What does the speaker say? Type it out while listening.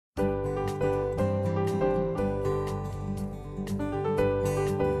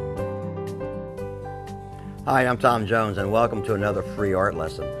Hi, I'm Tom Jones, and welcome to another free art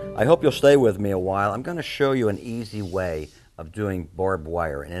lesson. I hope you'll stay with me a while. I'm going to show you an easy way of doing barbed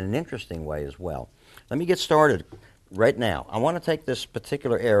wire, and in an interesting way as well. Let me get started right now. I want to take this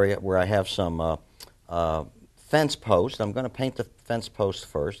particular area where I have some fence posts. I'm going to paint the fence post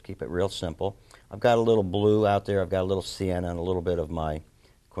first, keep it real simple. I've got a little blue out there, I've got a little sienna, and a little bit of my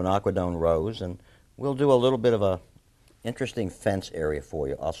quinacridone rose, and we'll do a little bit of a interesting fence area for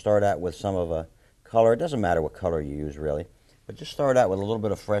you. I'll start out with some of a color. It doesn't matter what color you use really, but just start out with a little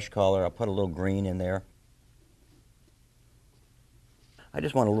bit of fresh color. I'll put a little green in there. I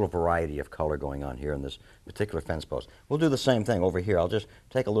just want a little variety of color going on here in this particular fence post. We'll do the same thing over here. I'll just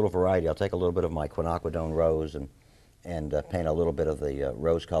take a little variety. I'll take a little bit of my quinacridone rose and paint a little bit of the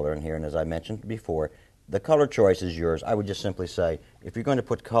rose color in here. And as I mentioned before, the color choice is yours. I would just simply say, if you're going to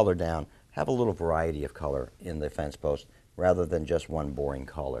put color down, have a little variety of color in the fence post rather than just one boring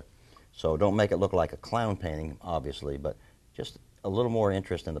color. So don't make it look like a clown painting, obviously, but just a little more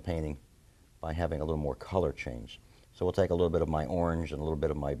interest in the painting by having a little more color change. So we'll take a little bit of my orange and a little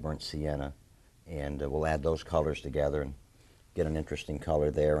bit of my burnt sienna, and we'll add those colors together and get an interesting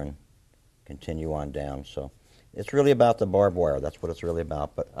color there and continue on down. So it's really about the barbed wire. That's what it's really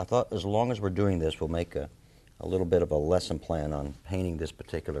about. But I thought as long as we're doing this, we'll make a little bit of a lesson plan on painting this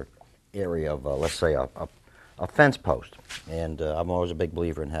particular area of, let's say, a fence post. And I'm always a big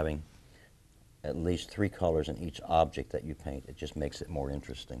believer in having at least 3 colors in each object that you paint. It just makes it more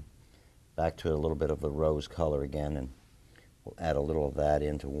interesting. Back to a little bit of the rose color again, and we'll add a little of that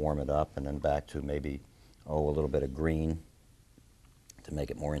in to warm it up, and then back to maybe, a little bit of green to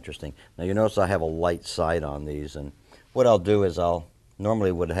make it more interesting. Now you notice I have a light side on these, and what I'll do is I'll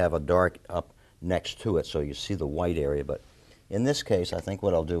normally would have a dark up next to it so you see the white area, but in this case I think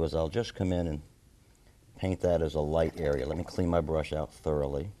what I'll do is I'll just come in and paint that as a light area. Let me clean my brush out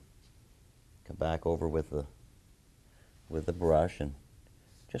thoroughly. Come back over with the brush and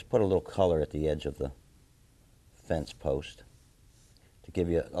just put a little color at the edge of the fence post to give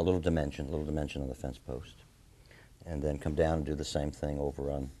you a little dimension on the fence post. And then come down and do the same thing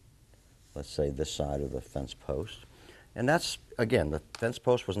over on, let's say, this side of the fence post. And that's, again, the fence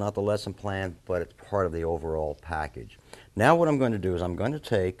post was not the lesson plan, but it's part of the overall package. Now what I'm going to do is I'm going to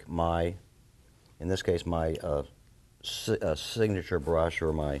take my, in this case, my signature brush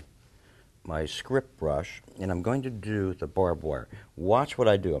or my script brush, and I'm going to do the barbed wire. Watch what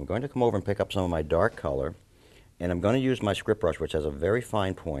I do. I'm going to come over and pick up some of my dark color, and I'm going to use my script brush, which has a very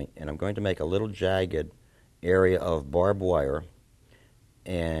fine point, and I'm going to make a little jagged area of barbed wire.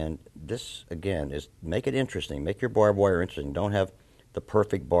 And this, again, is make it interesting. Make your barbed wire interesting. Don't have the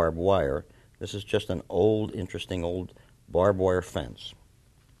perfect barbed wire. This is just an old, interesting old barbed wire fence.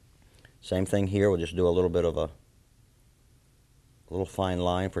 Same thing here. We'll just do a little bit of a little fine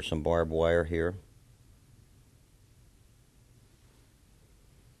line for some barbed wire here.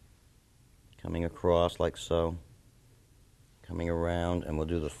 Coming across like so. Coming around, and we'll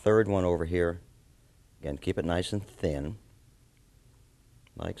do the third one over here. Again, keep it nice and thin,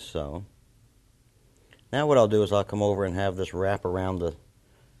 like so. Now what I'll do is I'll come over and have this wrap around the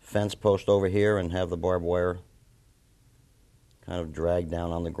fence post over here and have the barbed wire kind of drag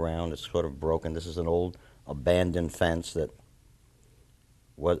down on the ground. It's sort of broken. This is an old abandoned fence that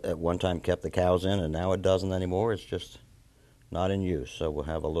at one time kept the cows in, and now it doesn't anymore. It's just not in use. So we'll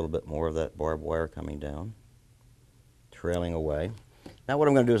have a little bit more of that barbed wire coming down, trailing away. Now what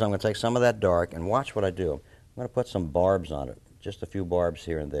I'm going to do is I'm going to take some of that dark, and watch what I do. I'm going to put some barbs on it, just a few barbs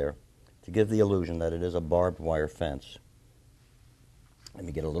here and there, to give the illusion that it is a barbed wire fence. Let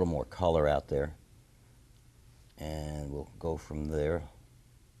me get a little more color out there, and we'll go from there.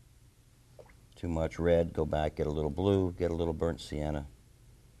 Too much red, go back, get a little blue, get a little burnt sienna.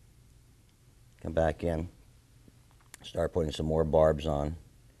 Come back in, start putting some more barbs on.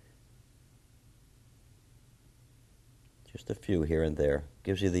 Just a few here and there.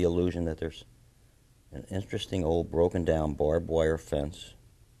 Gives you the illusion that there's an interesting old broken down barbed wire fence.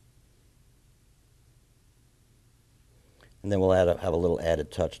 And then we'll have a little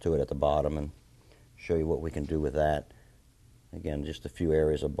added touch to it at the bottom and show you what we can do with that. Again, just a few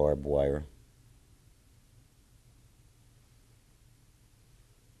areas of barbed wire.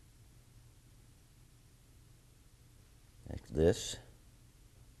 Like this.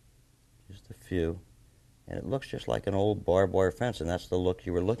 Just a few. And it looks just like an old barbed wire fence, and that's the look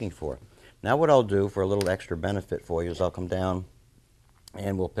you were looking for. Now what I'll do for a little extra benefit for you is I'll come down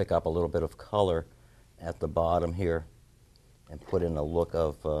and we'll pick up a little bit of color at the bottom here and put in a look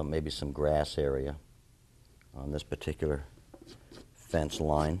of maybe some grass area on this particular fence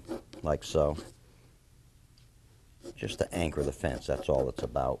line, like so. Just to anchor the fence, that's all it's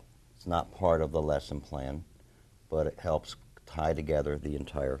about. It's not part of the lesson plan. but it helps tie together the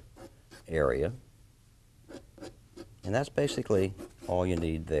entire area. And that's basically all you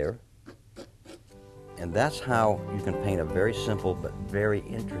need there. And that's how you can paint a very simple but very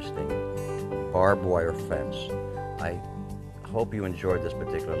interesting barbed wire fence. I hope you enjoyed this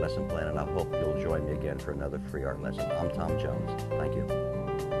particular lesson plan, and I hope you'll join me again for another free art lesson. I'm Tom Jones. Thank you.